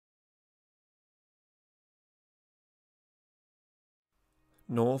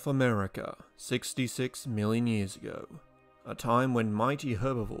North America, 66 million years ago, a time when mighty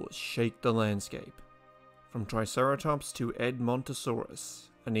herbivores shaped the landscape. From Triceratops to Edmontosaurus,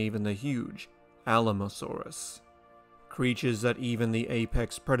 and even the huge Alamosaurus. Creatures that even the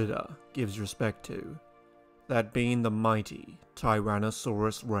apex predator gives respect to. That being the mighty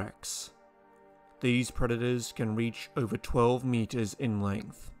Tyrannosaurs Rex. These predators can reach over 12 meters in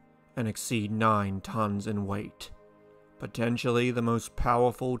length, and exceed 9 tons in weight. Potentially the most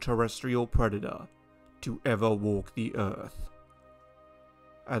powerful terrestrial predator to ever walk the earth.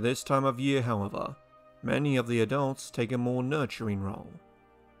 At this time of year, however, many of the adults take a more nurturing role,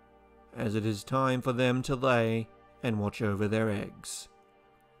 as it is time for them to lay and watch over their eggs.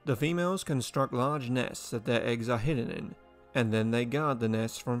 The females construct large nests that their eggs are hidden in, and then they guard the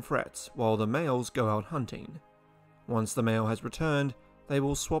nests from threats while the males go out hunting. Once the male has returned, they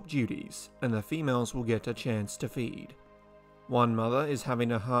will swap duties, and the females will get a chance to feed. One mother is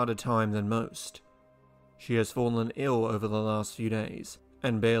having a harder time than most. She has fallen ill over the last few days,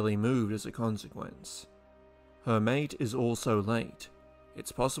 and barely moved as a consequence. Her mate is also late.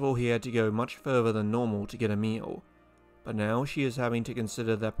 It's possible he had to go much further than normal to get a meal, but now she is having to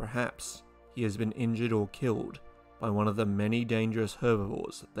consider that perhaps he has been injured or killed by one of the many dangerous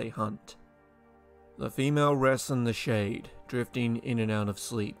herbivores that they hunt. The female rests in the shade, drifting in and out of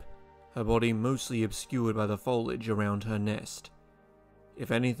sleep, her body mostly obscured by the foliage around her nest. If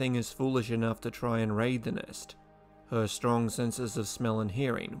anything is foolish enough to try and raid the nest, her strong senses of smell and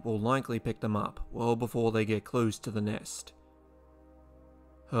hearing will likely pick them up well before they get close to the nest.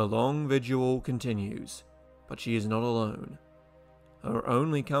 Her long vigil continues, but she is not alone. Her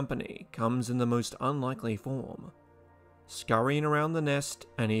only company comes in the most unlikely form. Scurrying around the nest,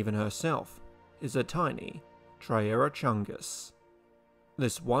 and even herself, is a tiny Trierarchuncus.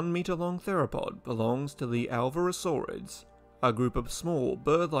 This 1 meter long theropod belongs to the Alvarezsaurids, a group of small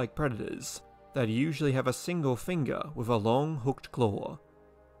bird-like predators that usually have a single finger with a long hooked claw.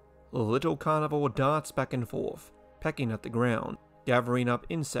 The little carnivore darts back and forth, pecking at the ground, gathering up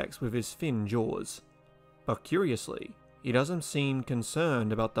insects with his thin jaws. But curiously, he doesn't seem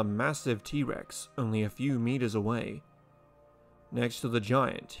concerned about the massive T-Rex only a few meters away. Next to the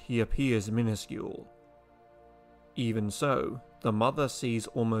giant, he appears minuscule. Even so, the mother sees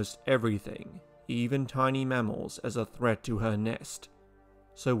almost everything, even tiny mammals, as a threat to her nest.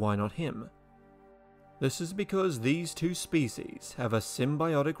 So why not him? This is because these two species have a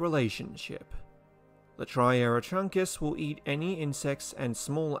symbiotic relationship. The Trierarchuncus will eat any insects and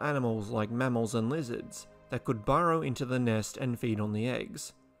small animals like mammals and lizards that could burrow into the nest and feed on the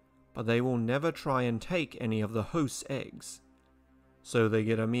eggs, but they will never try and take any of the host's eggs. So they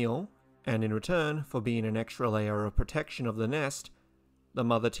get a meal, and in return for being an extra layer of protection of the nest, the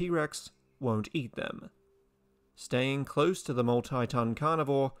mother T-Rex won't eat them. Staying close to the multi-ton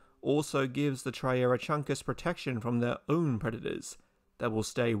carnivore also gives the Trierarchuncus protection from their own predators that will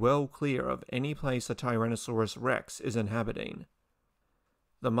stay well clear of any place a Tyrannosaurus Rex is inhabiting.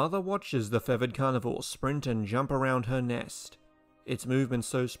 The mother watches the feathered carnivore sprint and jump around her nest. Its movement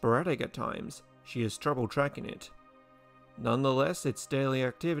so sporadic at times, she has trouble tracking it. Nonetheless, its daily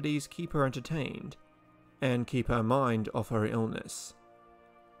activities keep her entertained, and keep her mind off her illness.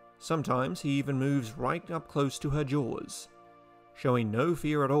 Sometimes he even moves right up close to her jaws, showing no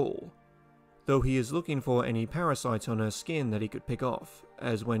fear at all, though he is looking for any parasites on her skin that he could pick off,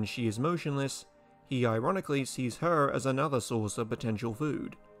 as when she is motionless, he ironically sees her as another source of potential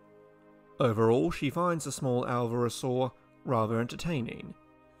food. Overall, she finds the small Alvarezsaur rather entertaining,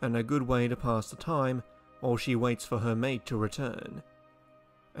 and a good way to pass the time while she waits for her mate to return.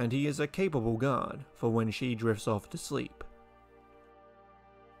 And he is a capable guard for when she drifts off to sleep.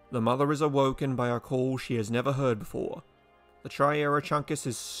 The mother is awoken by a call she has never heard before. The Trierarchuncus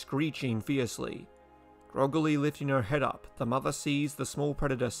is screeching fiercely. Groggily lifting her head up, the mother sees the small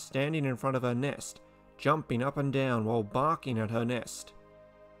predator standing in front of her nest, jumping up and down while barking at her nest.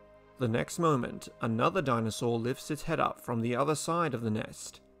 The next moment, another dinosaur lifts its head up from the other side of the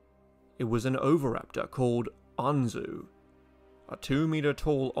nest. It was an oviraptor called Anzu, a 2 meter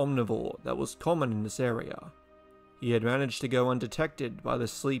tall omnivore that was common in this area. He had managed to go undetected by the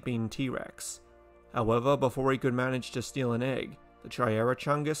sleeping T-Rex. However, before he could manage to steal an egg, the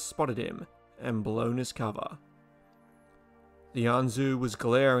Trierarchuncus spotted him and blown his cover. The Anzu was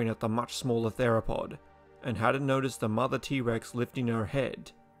glaring at the much smaller theropod, and hadn't noticed the mother T-Rex lifting her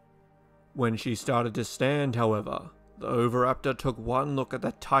head. When she started to stand, however, the oviraptor took one look at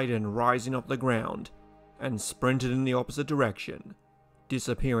the titan rising off the ground, and sprinted in the opposite direction,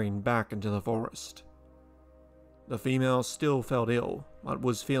 disappearing back into the forest. The female still felt ill, but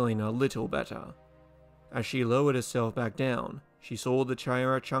was feeling a little better. As she lowered herself back down, she saw the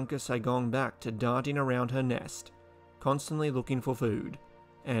Trierarchuncus had gone back to darting around her nest, constantly looking for food,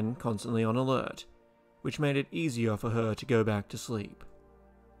 and constantly on alert, which made it easier for her to go back to sleep.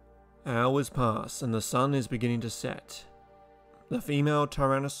 Hours pass and the sun is beginning to set. The female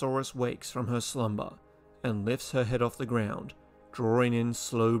Tyrannosaurus wakes from her slumber and lifts her head off the ground, drawing in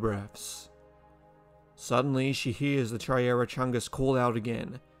slow breaths. Suddenly she hears the Trierarchuncus call out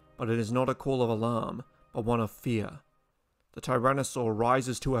again, but it is not a call of alarm, but one of fear. The Tyrannosaur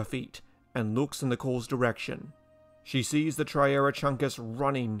rises to her feet and looks in the call's direction. She sees the Trierarchuncus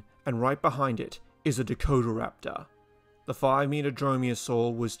running, and right behind it is a Dakotaraptor. The 5-meter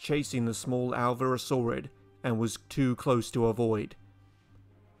dromaeosaur was chasing the small Alvarosaurid and was too close to avoid.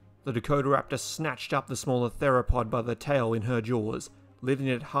 The Dakotaraptor snatched up the smaller theropod by the tail in her jaws, lifting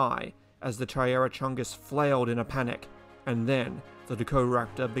it high as the Trierarchuncus flailed in a panic, and then the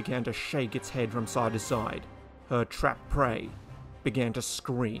Dakotaraptor began to shake its head from side to side. Her trapped prey began to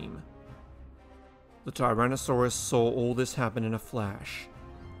scream. The Tyrannosaurus saw all this happen in a flash,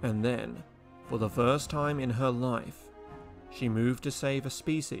 and then, for the first time in her life, she moved to save a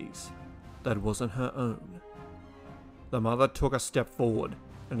species that wasn't her own. The mother took a step forward,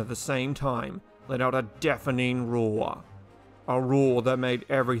 and at the same time let out a deafening roar. A roar that made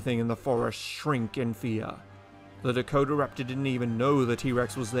everything in the forest shrink in fear. The Dakotaraptor didn't even know the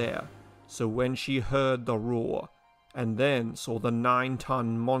T-Rex was there, so when she heard the roar, and then saw the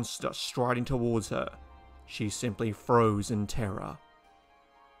 9-ton monster striding towards her, she simply froze in terror.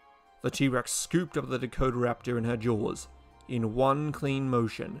 The T-Rex scooped up the Dakotaraptor in her jaws, in one clean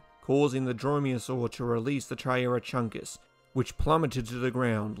motion, causing the dromaeosaur to release the Trierarchuncus, which plummeted to the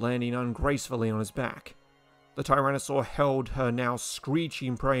ground, landing ungracefully on his back. The Tyrannosaur held her now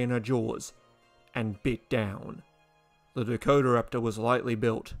screeching prey in her jaws, and bit down. The Dakotaraptor was lightly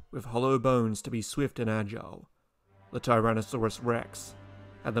built, with hollow bones to be swift and agile. The Tyrannosaurus Rex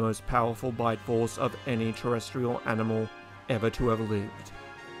had the most powerful bite force of any terrestrial animal ever to have lived,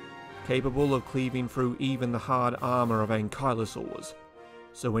 capable of cleaving through even the hard armor of ankylosaurs.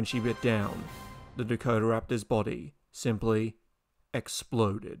 So when she bit down, the Dakotaraptor's body simply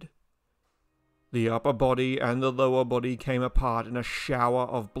exploded. The upper body and the lower body came apart in a shower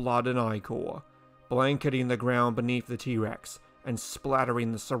of blood and ichor, blanketing the ground beneath the T-Rex and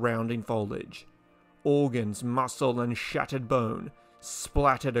splattering the surrounding foliage. Organs, muscle, and shattered bone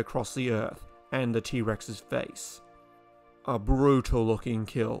splattered across the earth and the T-Rex's face. A brutal-looking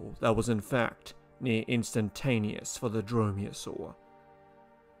kill that was in fact near instantaneous for the dromaeosaur.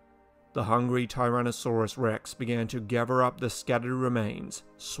 The hungry Tyrannosaurus Rex began to gather up the scattered remains,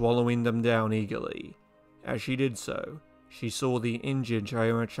 swallowing them down eagerly. As she did so, she saw the injured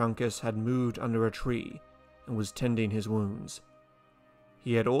Trierarchuncus had moved under a tree and was tending his wounds.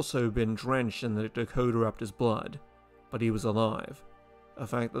 He had also been drenched in the Dakotaraptor's blood, but he was alive, a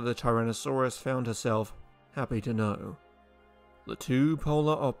fact that the Tyrannosaurus found herself happy to know. The two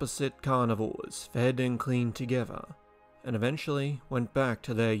polar opposite carnivores fed and cleaned together, and eventually went back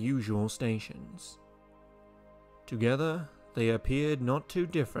to their usual stations. Together, they appeared not too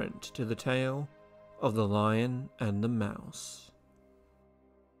different to the tale of the lion and the mouse.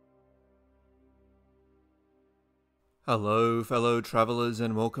 Hello fellow travelers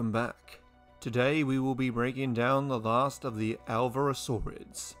and welcome back. Today we will be breaking down the last of the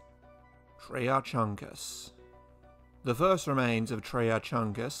Alvarosaurids, Trierarchuncus. The first remains of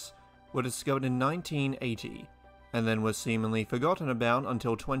Trierarchuncus were discovered in 1980, and then were seemingly forgotten about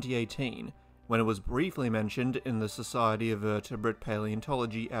until 2018, when it was briefly mentioned in the Society of Vertebrate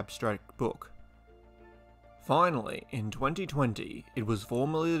Paleontology abstract book. Finally, in 2020, it was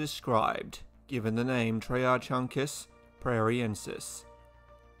formally described, given the name Trierarchuncus prairiensis,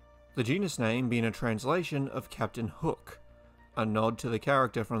 the genus name being a translation of Captain Hook, a nod to the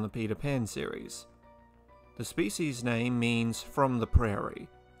character from the Peter Pan series. The species name means from the prairie,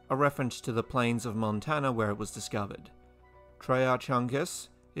 a reference to the plains of Montana where it was discovered. Trierarchuncus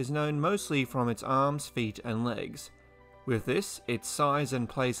is known mostly from its arms, feet, and legs. With this, its size and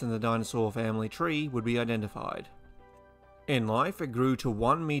place in the dinosaur family tree would be identified. In life, it grew to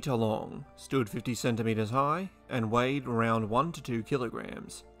 1 meter long, stood 50 centimeters high, and weighed around 1 to 2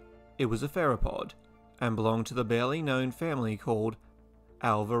 kilograms. It was a theropod, and belonged to the barely known family called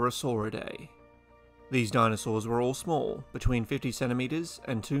Alvarosauridae. These dinosaurs were all small, between 50 centimeters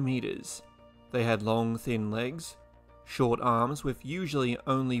and 2 meters. They had long, thin legs, short arms with usually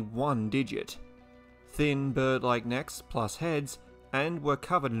only 1 digit, thin bird-like necks plus heads, and were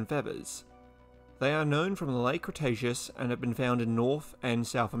covered in feathers. They are known from the late Cretaceous and have been found in North and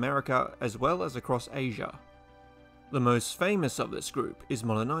South America as well as across Asia. The most famous of this group is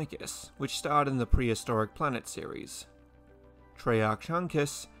Mononychus, which starred in the Prehistoric Planet series.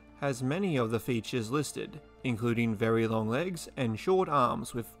 Trierarchuncus has many of the features listed, including very long legs and short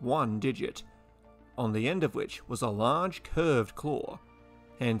arms with one digit, on the end of which was a large curved claw,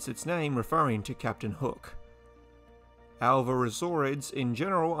 hence its name referring to Captain Hook. Alvarezsaurids in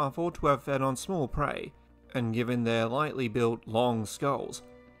general are thought to have fed on small prey, and given their lightly built long skulls,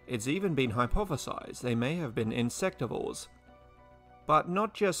 it's even been hypothesized they may have been insectivores. But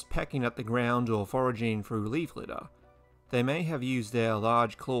not just pecking at the ground or foraging through leaf litter. They may have used their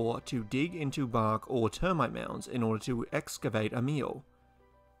large claw to dig into bark or termite mounds in order to excavate a meal.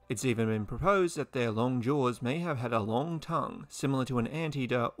 It's even been proposed that their long jaws may have had a long tongue similar to an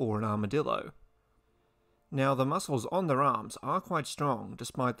anteater or an armadillo. Now, the muscles on their arms are quite strong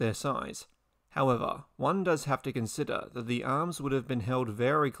despite their size. However, one does have to consider that the arms would have been held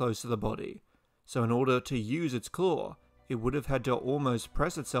very close to the body, so in order to use its claw, it would have had to almost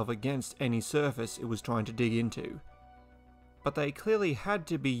press itself against any surface it was trying to dig into. But they clearly had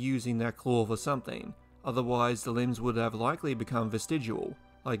to be using that claw for something, otherwise the limbs would have likely become vestigial,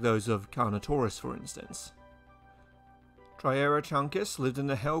 like those of Carnotaurus for instance. Trierarchuncus lived in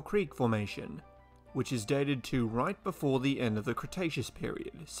the Hell Creek Formation, which is dated to right before the end of the Cretaceous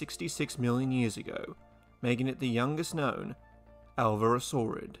period, 66 million years ago, making it the youngest known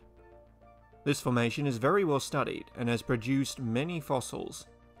Alvarezsaurid. This formation is very well studied and has produced many fossils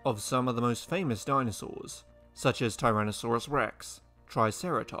of some of the most famous dinosaurs, such as Tyrannosaurs Rex,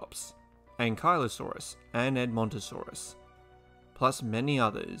 Triceratops, Ankylosaurus, and Edmontosaurus, plus many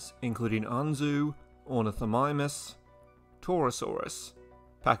others, including Anzu, Ornithomimus, Torosaurus,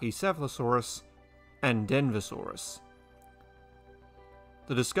 Pachycephalosaurus, and Denvosaurus.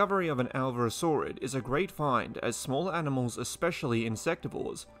 The discovery of an Alvarezsaurid is a great find, as small animals, especially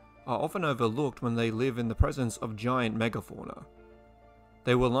insectivores, are often overlooked when they live in the presence of giant megafauna.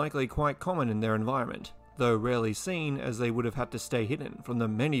 They were likely quite common in their environment, though rarely seen as they would have had to stay hidden from the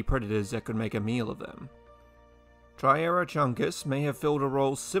many predators that could make a meal of them. Trierarchuncus may have filled a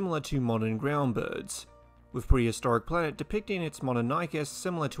role similar to modern ground birds, with Prehistoric Planet depicting its Mononicus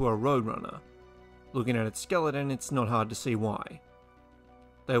similar to a roadrunner. Looking at its skeleton, it's not hard to see why.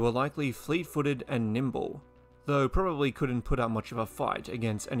 They were likely fleet-footed and nimble, though probably couldn't put up much of a fight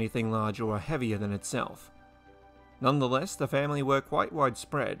against anything larger or heavier than itself. Nonetheless, the family were quite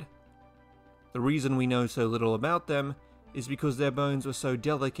widespread. The reason we know so little about them is because their bones were so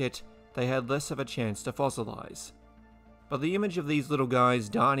delicate they had less of a chance to fossilize. But the image of these little guys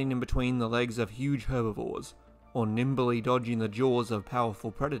darting in between the legs of huge herbivores, or nimbly dodging the jaws of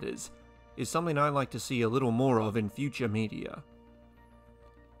powerful predators, is something I'd like to see a little more of in future media.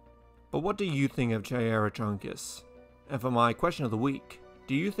 But what do you think of Trierarchuncus? And for my question of the week,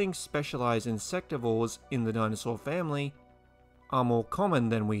 do you think specialized insectivores in the dinosaur family are more common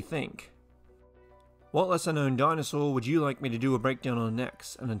than we think? What lesser known dinosaur would you like me to do a breakdown on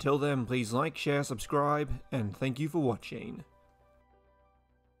next? And until then, please like, share, subscribe, and thank you for watching.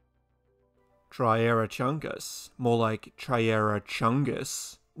 Trierarchuncus. More like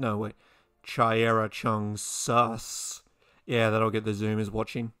Trierarchungus. No, wait. Trierarchuncus. Yeah, that'll get the zoomers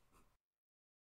watching.